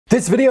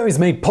This video is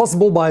made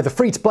possible by the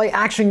free-to-play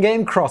action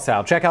game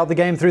Crossout. Check out the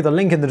game through the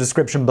link in the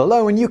description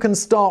below, and you can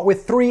start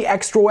with 3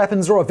 extra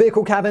weapons or a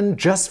vehicle cabin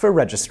just for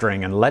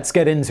registering, and let's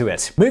get into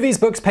it. Movies,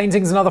 books,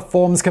 paintings, and other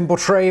forms can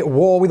portray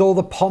war with all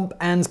the pomp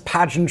and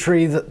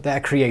pageantry that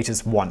their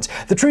creators want.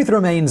 The truth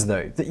remains,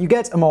 though, that you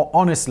get a more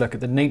honest look at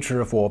the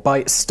nature of war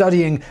by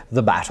studying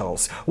the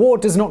battles. War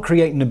does not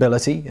create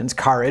nobility and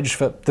courage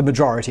for the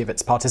majority of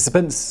its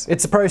participants.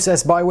 It's a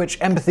process by which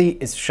empathy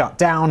is shut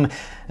down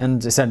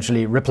and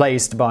essentially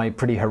replaced by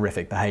pretty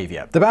horrific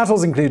behavior. The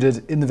battles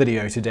included in the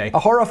video today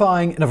are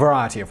horrifying in a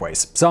variety of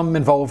ways. Some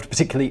involved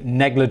particularly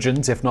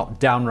negligent, if not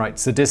downright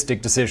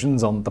sadistic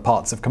decisions on the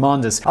parts of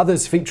commanders.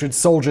 Others featured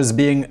soldiers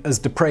being as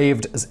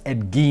depraved as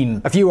Ed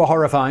Gein. A few are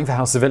horrifying for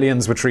how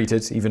civilians were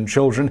treated, even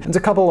children, and a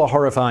couple are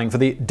horrifying for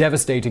the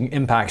devastating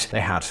impact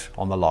they had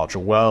on the larger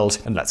world.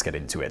 And let's get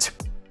into it.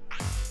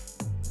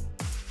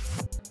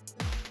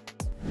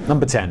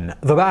 Number 10.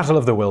 The Battle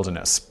of the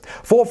Wilderness.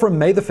 Fought from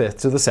May the 5th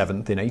to the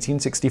 7th in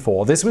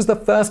 1864, this was the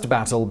first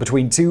battle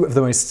between two of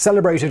the most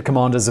celebrated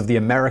commanders of the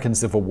American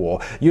Civil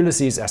War,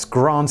 Ulysses S.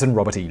 Grant and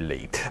Robert E.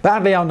 Lee.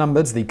 Badly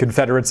outnumbered, the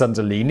Confederates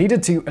under Lee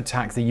needed to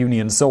attack the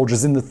Union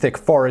soldiers in the thick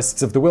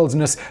forests of the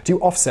wilderness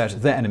to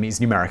offset their enemy's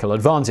numerical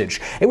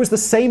advantage. It was the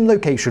same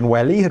location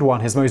where Lee had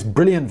won his most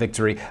brilliant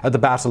victory at the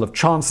Battle of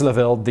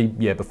Chancellorsville the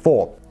year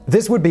before.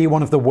 This would be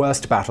one of the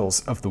worst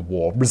battles of the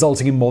war,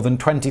 resulting in more than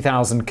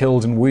 20,000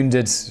 killed and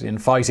wounded in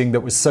fighting that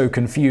was so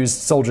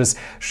confused soldiers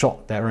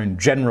shot their own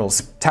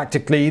generals.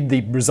 Tactically,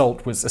 the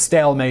result was a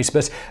stalemate,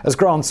 but as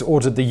Grant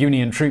ordered the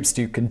Union troops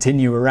to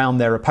continue around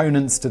their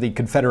opponents to the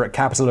Confederate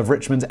capital of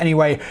Richmond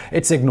anyway,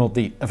 it signaled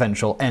the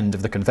eventual end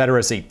of the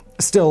Confederacy.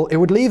 Still, it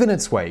would leave in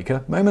its wake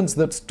a moment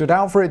that stood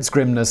out for its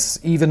grimness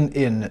even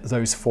in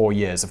those 4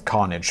 years of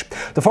carnage.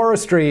 The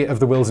forestry of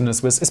the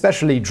wilderness was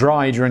especially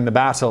dry during the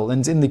battle,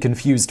 and in the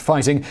confused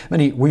fighting,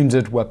 many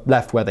wounded were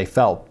left where they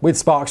fell. With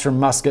sparks from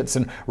muskets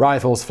and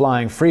rifles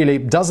flying freely,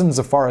 dozens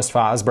of forest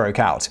fires broke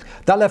out.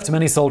 That left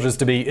many soldiers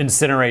to be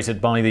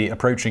incinerated by the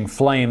approaching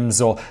flames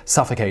or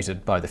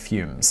suffocated by the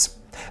fumes.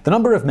 The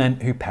number of men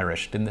who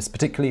perished in this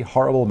particularly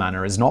horrible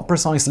manner is not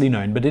precisely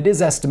known, but it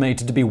is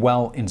estimated to be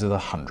well into the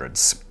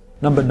hundreds.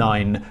 Number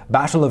 9.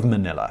 Battle of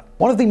Manilla.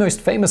 One of the most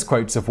famous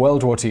quotes of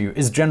World War II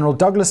is General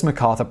Douglas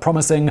MacArthur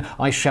promising,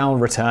 "I shall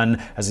return,"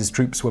 as his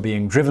troops were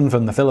being driven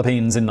from the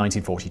Philippines in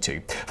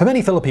 1942. For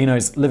many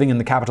Filipinos living in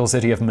the capital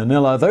city of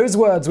Manila, those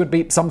words would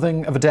be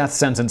something of a death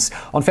sentence.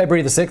 On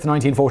February 6,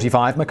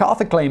 1945,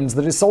 MacArthur claimed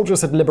that his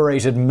soldiers had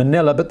liberated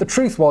Manila, but the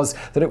truth was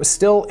that it was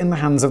still in the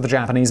hands of the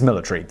Japanese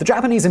military. The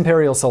Japanese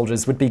imperial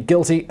soldiers would be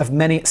guilty of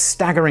many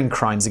staggering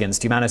crimes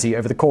against humanity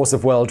over the course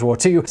of World War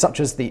II, such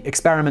as the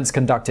experiments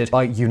conducted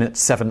by Unit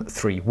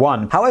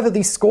 731. However,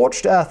 the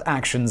scorched earth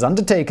actions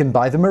undertaken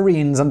by the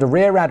Marines under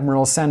Rear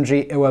Admiral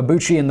Sanji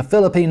Iwabuchi in the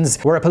Philippines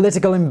were a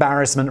political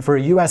embarrassment for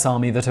a US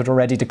army that had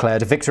already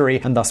declared victory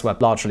and thus were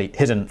largely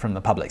hidden from the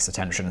public's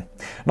attention.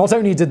 Not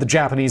only did the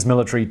Japanese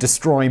military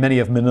destroy many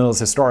of Manila's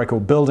historical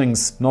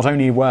buildings, not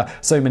only were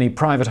so many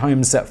private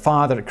homes set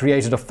fire that it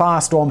created a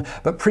firestorm,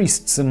 but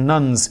priests and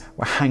nuns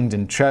were hanged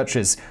in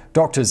churches,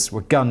 doctors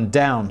were gunned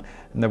down,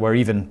 and there were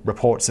even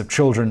reports of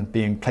children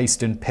being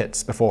placed in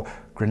pits before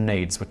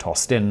grenades were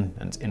tossed in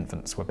and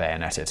infants were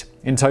bayoneted.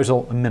 In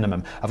total, a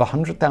minimum of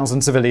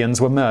 100,000 civilians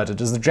were murdered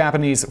as the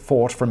Japanese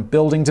fought from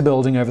building to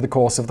building over the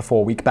course of the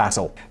 4-week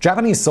battle.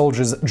 Japanese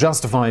soldiers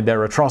justified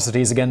their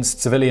atrocities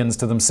against civilians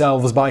to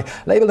themselves by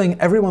labeling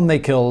everyone they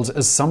killed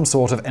as some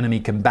sort of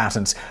enemy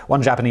combatant.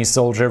 One Japanese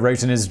soldier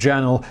wrote in his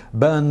journal,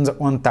 "Burned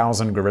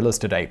 1,000 guerrillas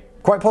today."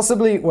 Quite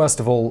possibly, worst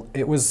of all,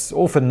 it was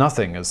all for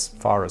nothing as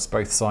far as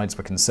both sides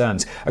were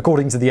concerned.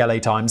 According to the LA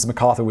Times,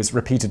 MacArthur was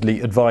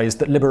repeatedly advised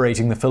that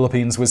liberating the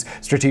Philippines was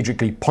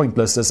strategically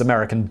pointless as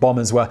American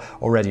bombers were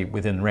already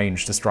within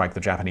range to strike the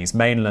Japanese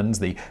mainland,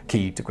 the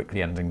key to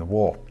quickly ending the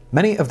war.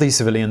 Many of these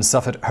civilians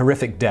suffered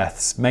horrific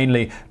deaths,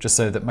 mainly just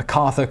so that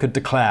MacArthur could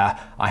declare,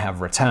 "I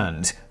have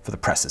returned," for the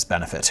press's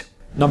benefit.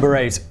 Number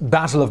 8.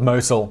 Battle of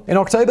Mosul. In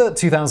October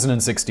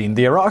 2016,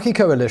 the Iraqi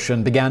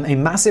coalition began a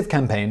massive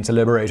campaign to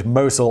liberate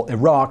Mosul,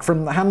 Iraq,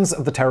 from the hands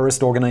of the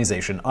terrorist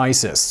organization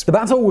ISIS. The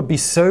battle would be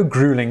so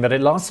grueling that it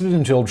lasted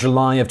until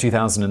July of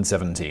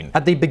 2017.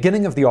 At the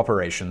beginning of the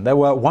operation, there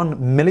were 1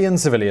 million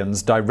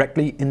civilians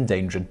directly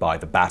endangered by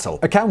the battle.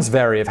 Accounts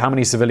vary of how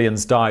many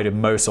civilians died in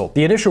Mosul.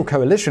 The initial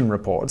coalition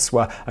reports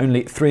were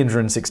only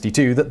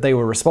 362 that they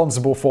were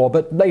responsible for,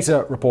 but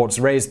later reports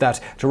raised that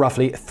to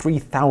roughly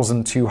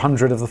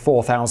 3,200 of the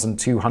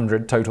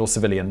 4,200 total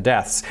civilian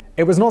deaths.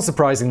 It was not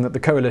surprising that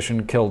the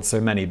coalition killed so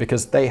many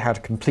because they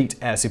had complete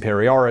air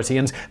superiority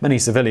and many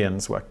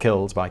civilians were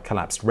killed by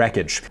collapsed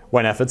wreckage.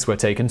 When efforts were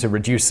taken to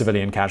reduce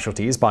civilian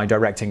casualties by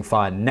directing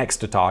fire next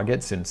to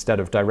targets instead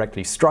of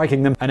directly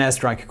striking them, an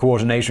airstrike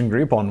coordination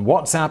group on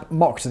WhatsApp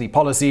mocked the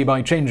policy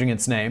by changing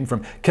its name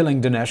from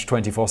Killing Dinesh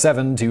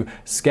 24/7 to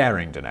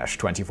Scaring Dinesh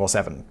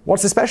 24/7.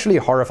 What's especially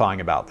horrifying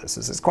about this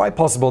is it's quite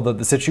possible that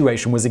the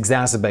situation was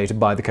exacerbated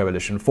by the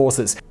coalition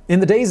forces.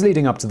 In the days leading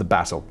leading up to the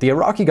battle, the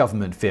Iraqi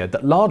government feared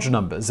that large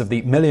numbers of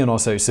the million or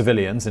so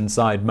civilians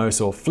inside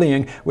Mosul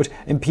fleeing would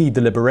impede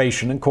the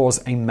liberation and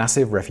cause a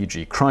massive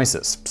refugee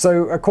crisis.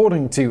 So,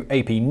 according to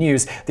AP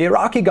News, the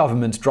Iraqi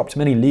government dropped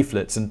many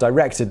leaflets and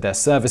directed their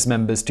service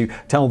members to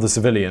tell the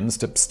civilians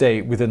to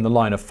stay within the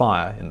line of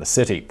fire in the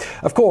city.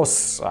 Of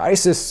course,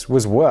 ISIS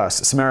was worse,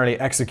 summarily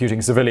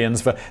executing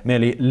civilians for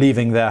merely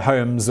leaving their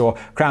homes or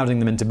crowding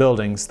them into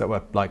buildings that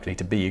were likely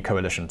to be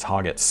coalition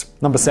targets.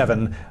 Number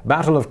 7.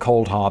 Battle of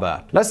Cold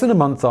Harbor. Less than a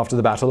month after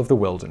the Battle of the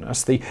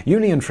Wilderness, the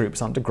Union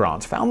troops under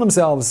Grant found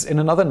themselves in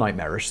another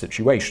nightmarish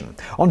situation.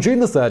 On June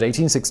 3,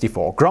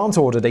 1864, Grant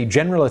ordered a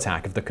general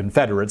attack of the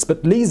Confederates,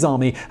 but Lee's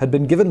army had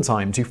been given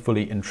time to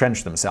fully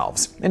entrench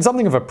themselves. In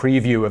something of a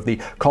preview of the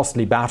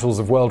costly battles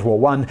of World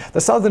War I, the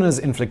Southerners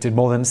inflicted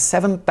more than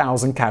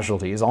 7,000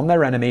 casualties on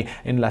their enemy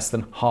in less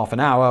than half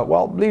an hour,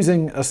 while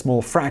losing a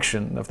small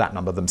fraction of that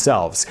number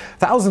themselves.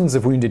 Thousands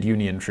of wounded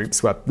Union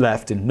troops were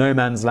left in no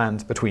man's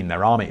land between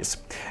their armies.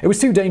 It was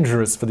too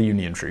dangerous for the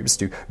Union troops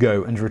to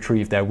go and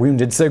retrieve their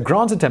wounded, so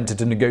Grant attempted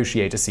to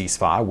negotiate a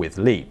ceasefire with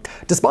Lee.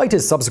 Despite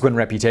his subsequent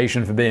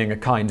reputation for being a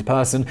kind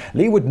person,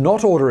 Lee would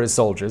not order his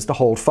soldiers to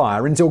hold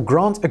fire until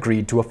Grant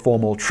agreed to a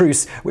formal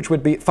truce, which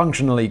would be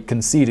functionally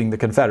conceding the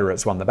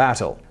Confederates won the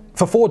battle.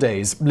 For 4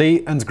 days,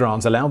 Lee and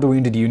Grant allowed the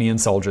wounded Union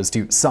soldiers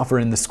to suffer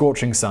in the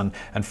scorching sun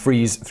and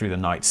freeze through the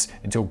nights,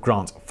 until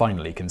Grant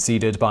finally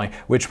conceded, by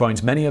which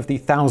point many of the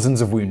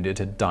thousands of wounded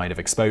had died of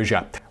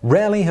exposure.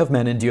 Rarely have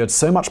men endured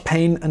so much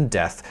pain and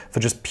death for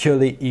just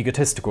purely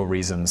egotistical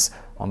reasons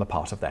on the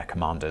part of their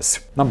commanders.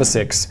 Number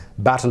 6.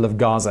 Battle of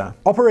Gaza.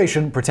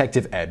 Operation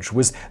Protective Edge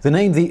was the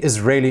name the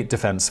Israeli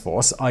Defense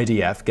Force,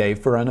 IDF, gave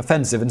for an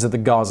offensive into the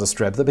Gaza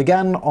Strip that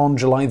began on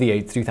July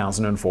 8,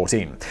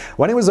 2014.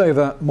 When it was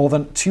over, more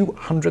than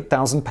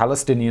 200,000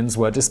 Palestinians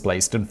were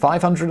displaced and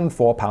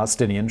 504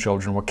 Palestinian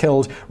children were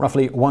killed,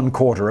 roughly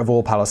 1/4 of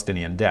all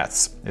Palestinian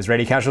deaths.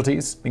 Israeli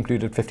casualties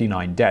included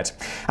 59 dead.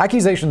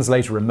 Accusations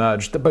later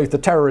emerged that both the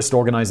terrorist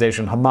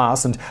organization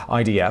Hamas and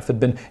IDF had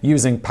been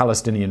using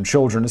Palestinian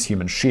children as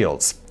human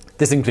shields.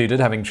 This included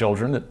having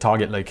children at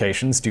target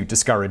locations to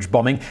discourage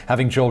bombing,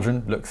 having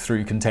children look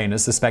through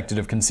containers suspected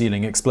of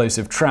concealing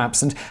explosive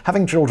traps, and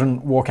having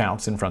children walk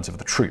out in front of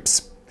the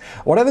troops.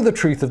 Whatever the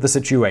truth of the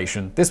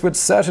situation, this would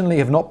certainly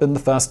have not been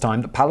the first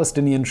time that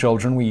Palestinian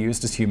children were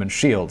used as human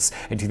shields.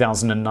 In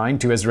 2009,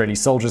 2 Israeli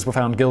soldiers were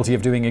found guilty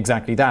of doing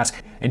exactly that.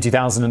 In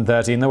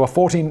 2013, there were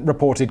 14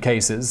 reported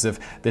cases of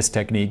this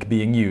technique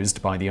being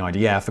used by the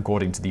IDF,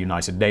 according to the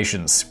United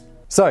Nations.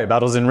 So,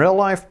 battles in real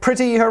life,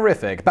 pretty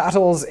horrific.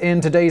 Battles in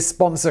today's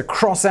sponsor,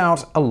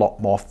 Crossout, a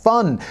lot more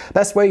fun.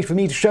 Best way for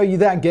me to show you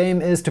that game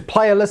is to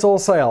play a little,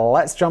 so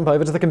let's jump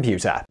over to the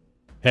computer.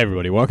 Hey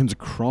everybody, welcome to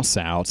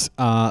Crossout.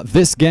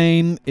 This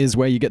game is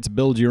where you get to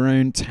build your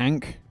own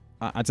tank.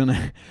 I don't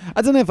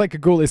know if I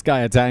could call this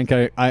guy a tank.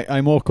 I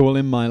more call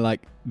him my,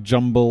 like,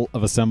 jumble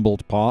of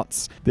assembled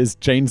parts. This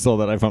chainsaw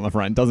that I've on the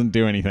front doesn't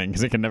do anything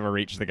because it can never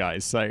reach the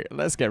guys, so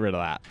let's get rid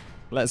of that.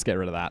 Let's get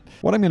rid of that.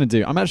 What I'm going to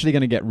do, I'm actually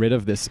going to get rid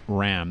of this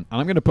ram, and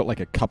I'm going to put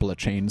like a couple of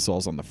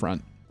chainsaws on the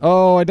front.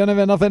 Oh, I don't have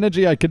enough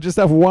energy. I could just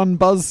have one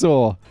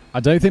buzzsaw. I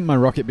don't think my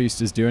rocket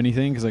boosters do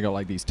anything because I got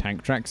like these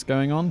tank tracks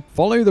going on.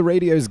 Follow the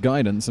radio's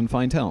guidance and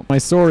find help. My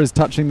saw is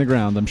touching the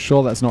ground. I'm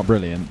sure that's not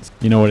brilliant.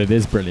 You know what it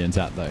is brilliant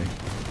at though?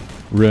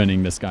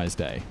 Ruining this guy's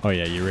day. Oh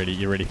yeah, you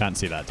really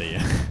fancy that, do you?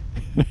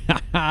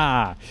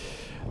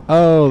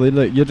 Oh,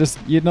 look, you're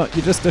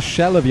just a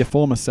shell of your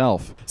former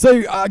self.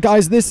 So,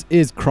 guys, this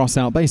is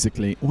Crossout.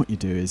 Basically, what you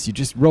do is you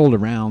just roll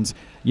around,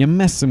 you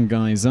mess some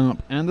guys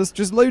up, and there's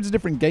just loads of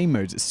different game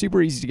modes. It's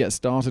super easy to get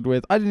started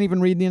with. I didn't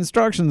even read the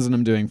instructions, and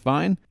I'm doing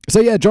fine. So,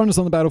 yeah, join us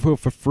on the battlefield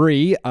for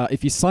free.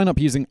 If you sign up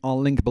using our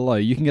link below,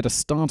 you can get a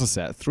starter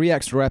set, 3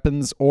 extra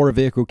weapons, or a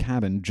vehicle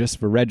cabin just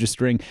for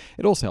registering.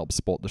 It also helps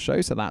support the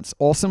show, so that's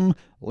awesome.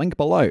 Link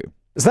below.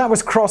 So that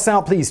was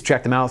Crossout. Please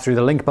check them out through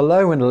the link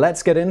below, and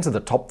let's get into the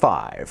top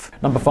 5.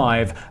 Number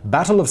 5.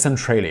 Battle of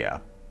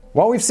Centralia.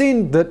 While we've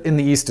seen that in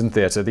the Eastern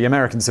Theater the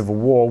American Civil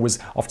War was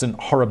often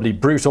horribly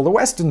brutal, the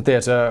Western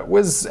Theater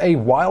was a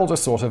wilder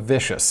sort of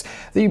vicious.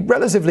 The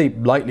relatively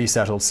lightly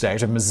settled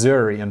state of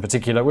Missouri in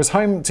particular was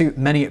home to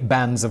many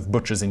bands of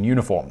butchers in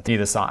uniform.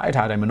 Neither side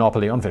had a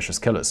monopoly on vicious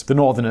killers. The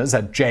Northerners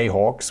had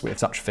Jayhawks, with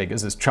such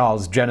figures as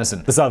Charles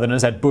Jennison. The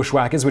Southerners had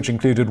bushwhackers, which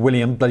included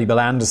William Bloody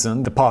Bill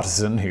Anderson, the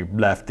partisan who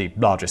left the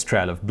largest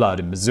trail of blood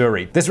in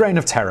Missouri. This reign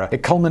of terror,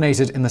 it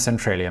culminated in the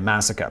Centralia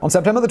massacre. On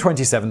September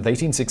 27,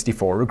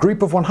 1864, a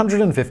group of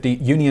 150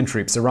 Union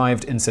troops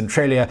arrived in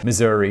Centralia,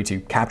 Missouri to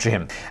capture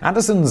him.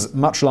 Anderson's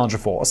much larger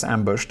force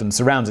ambushed and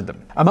surrounded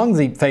them. Among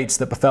the fates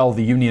that befell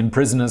the Union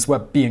prisoners were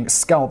being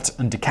scalped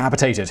and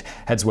decapitated.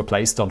 Heads were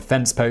placed on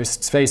fence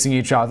posts facing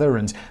each other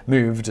and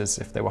moved as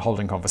if they were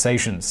holding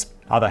conversations.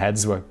 Other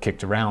heads were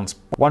kicked around.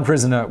 One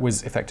prisoner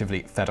was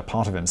effectively fed a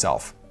part of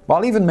himself.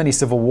 While even many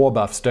Civil War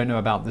buffs don't know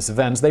about this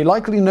event, they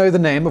likely know the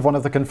name of one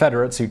of the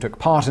Confederates who took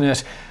part in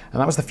it, and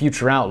that was the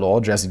future outlaw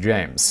Jesse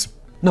James.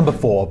 Number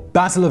 4.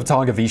 Battle of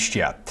Targoviste.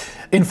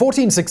 In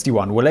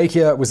 1461,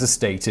 Wallachia was a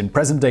state in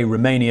present-day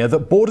Romania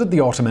that bordered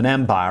the Ottoman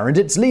Empire, and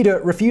its leader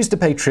refused to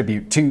pay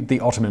tribute to the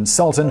Ottoman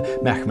Sultan,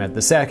 Mehmed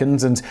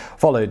II, and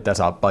followed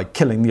that up by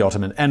killing the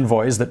Ottoman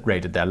envoys that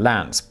raided their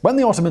lands. When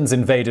the Ottomans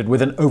invaded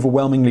with an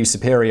overwhelmingly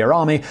superior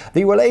army,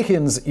 the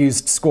Wallachians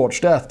used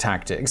scorched earth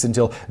tactics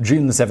until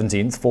June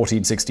 17,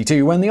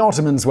 1462, when the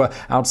Ottomans were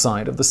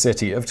outside of the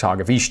city of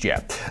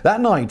Targoviste.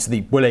 That night,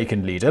 the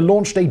Wallachian leader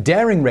launched a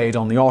daring raid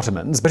on the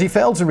Ottomans, but he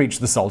failed to reach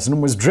the Sultan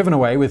and was driven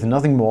away with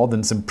nothing more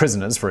than some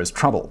prisoners for his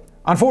trouble.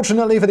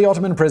 Unfortunately for the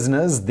Ottoman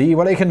prisoners, the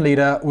Wallachian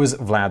leader was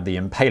Vlad the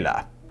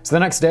Impaler. So the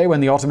next day, when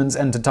the Ottomans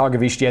entered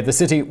Targoviste, the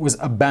city was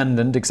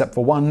abandoned except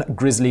for one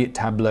grisly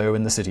tableau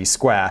in the city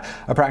square,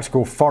 a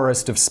practical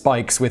forest of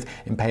spikes with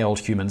impaled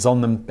humans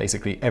on them,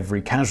 basically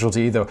every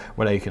casualty the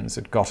Wallachians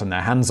had gotten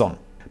their hands on.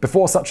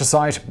 Before such a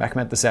sight,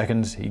 Mehmed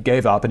II, he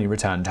gave up and he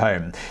returned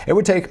home. It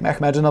would take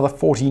Mehmed another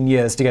 14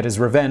 years to get his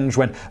revenge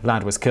when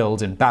Vlad was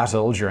killed in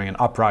battle during an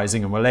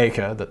uprising in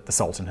Wallachia that the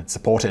Sultan had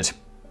supported.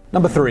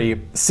 Number 3.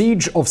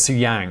 Siege of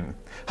Suiyang.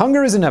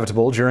 Hunger is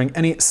inevitable during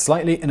any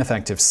slightly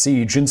ineffective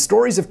siege, and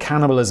stories of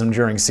cannibalism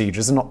during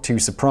sieges are not too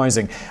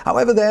surprising.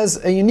 However,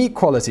 there's a unique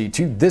quality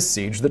to this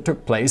siege that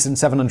took place in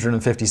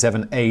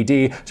 757 AD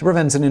to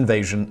prevent an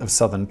invasion of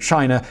southern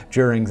China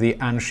during the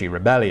Anshi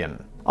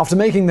Rebellion. After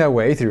making their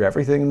way through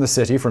everything in the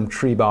city from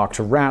tree bark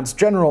to rats,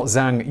 General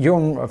Zhang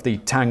Yong of the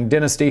Tang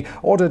dynasty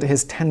ordered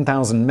his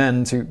 10,000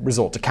 men to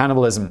resort to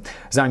cannibalism.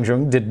 Zhang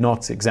Yong did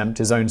not exempt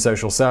his own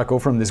social circle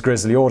from this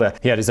grisly order.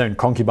 He had his own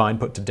concubine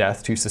put to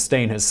death to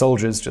sustain his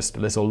soldiers just a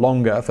little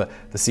longer for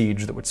the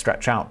siege that would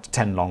stretch out to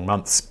 10 long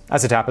months.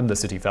 As it happened, the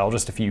city fell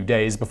just a few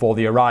days before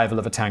the arrival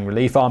of a Tang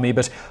relief army,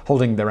 but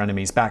holding their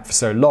enemies back for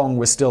so long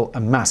was still a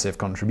massive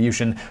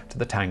contribution to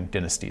the Tang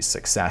dynasty's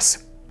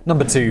success.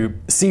 Number 2.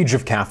 Siege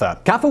of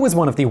Caffa. Caffa was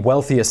one of the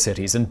wealthiest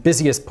cities and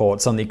busiest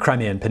ports on the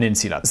Crimean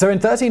Peninsula. So in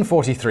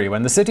 1343,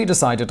 when the city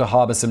decided to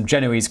harbor some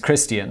Genoese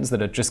Christians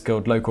that had just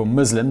killed local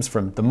Muslims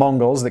from the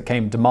Mongols that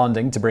came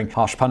demanding to bring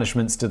harsh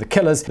punishments to the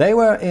killers, they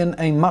were in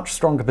a much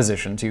stronger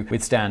position to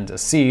withstand a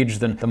siege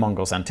than the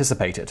Mongols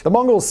anticipated. The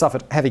Mongols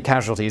suffered heavy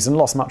casualties and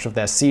lost much of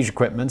their siege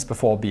equipment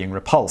before being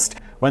repulsed.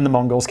 When the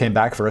Mongols came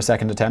back for a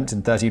second attempt in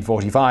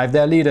 1345,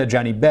 their leader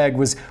Jani Beg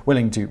was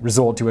willing to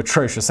resort to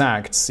atrocious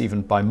acts,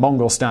 even by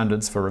Mongol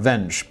standards, for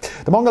revenge.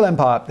 The Mongol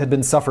Empire had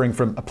been suffering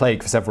from a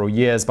plague for several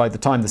years by the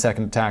time the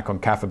second attack on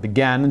Caffa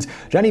began, and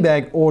Jani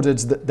Beg ordered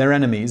that their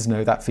enemies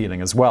know that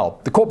feeling as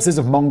well. The corpses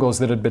of Mongols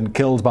that had been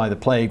killed by the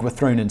plague were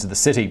thrown into the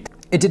city.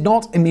 It did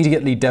not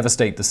immediately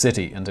devastate the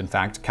city, and in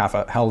fact,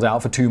 Caffa held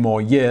out for 2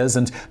 more years,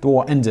 and the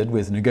war ended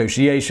with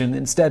negotiation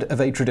instead of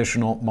a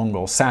traditional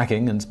Mongol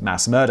sacking and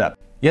mass murder.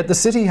 Yet the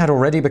city had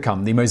already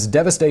become the most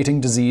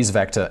devastating disease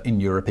vector in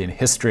European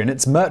history, and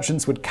its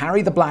merchants would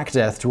carry the Black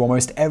Death to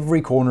almost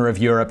every corner of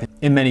Europe,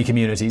 in many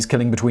communities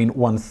killing between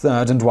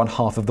 1/3 and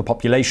 1/2 of the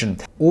population.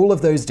 All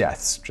of those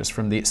deaths just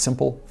from the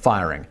simple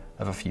firing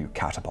of a few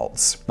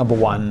catapults. Number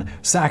 1.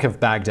 Sack of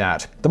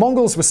Baghdad. The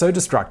Mongols were so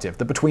destructive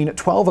that between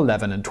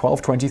 1211 and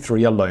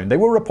 1223 alone, they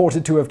were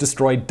reported to have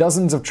destroyed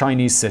dozens of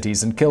Chinese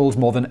cities and killed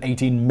more than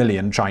 18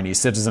 million Chinese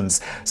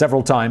citizens.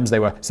 Several times they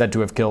were said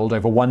to have killed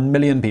over 1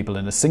 million people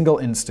in a single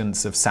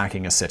instance of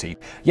sacking a city.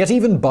 Yet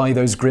even by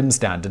those grim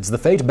standards, the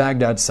fate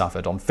Baghdad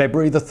suffered on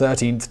February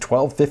 13th,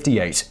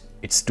 1258,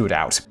 it stood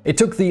out. It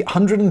took the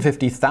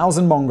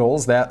 150,000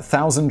 Mongols, their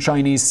 1,000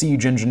 Chinese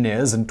siege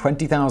engineers, and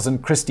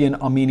 20,000 Christian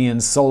Armenian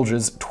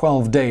soldiers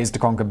 12 days to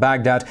conquer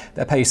Baghdad,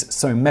 their pace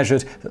so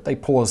measured that they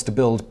paused to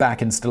build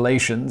back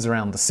installations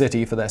around the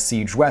city for their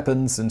siege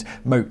weapons and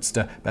moats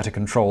to better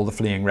control the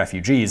fleeing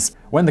refugees.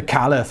 When the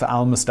Caliph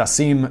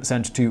al-Mustasim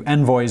sent 2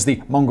 envoys,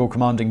 the Mongol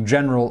commanding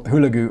general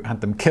Hulagu had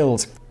them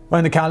killed.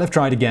 When the Caliph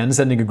tried again,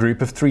 sending a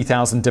group of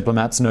 3,000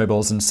 diplomats,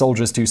 nobles, and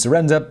soldiers to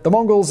surrender, the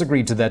Mongols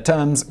agreed to their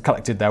terms,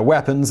 collected their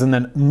weapons, and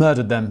then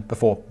murdered them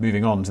before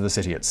moving on to the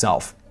city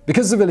itself.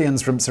 Because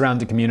civilians from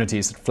surrounding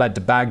communities had fled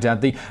to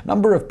Baghdad, the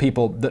number of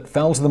people that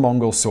fell to the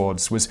Mongol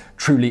swords was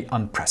truly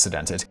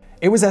unprecedented.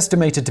 It was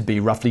estimated to be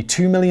roughly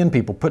 2 million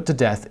people put to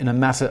death in a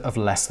matter of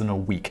less than a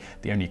week,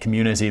 the only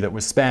community that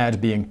was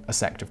spared being a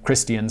sect of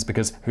Christians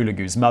because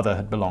Hulagu's mother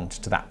had belonged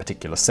to that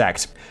particular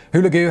sect.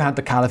 Hulagu had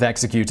the Caliph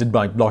executed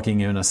by locking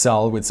him in a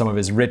cell with some of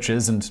his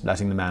riches and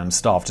letting the man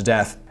starve to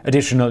death.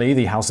 Additionally,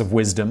 the House of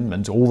Wisdom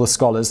and all the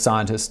scholars,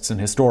 scientists, and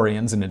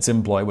historians in its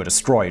employ were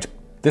destroyed.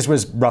 This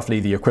was roughly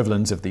the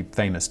equivalent of the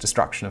famous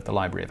destruction of the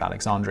Library of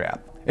Alexandria.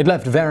 It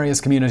left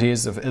various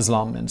communities of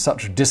Islam in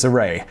such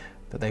disarray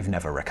that they've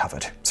never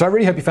recovered. So I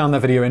really hope you found that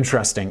video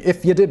interesting.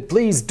 If you did,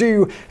 please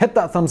do hit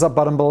that thumbs up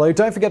button below.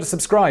 Don't forget to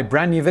subscribe.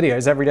 Brand new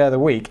videos every day of the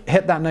week.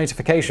 Hit that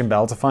notification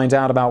bell to find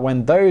out about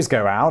when those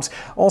go out.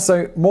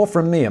 Also, more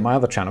from me at my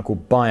other channel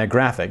called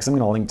Biographics. I'm going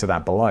to link to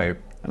that below.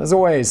 And as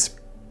always,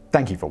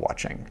 thank you for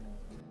watching.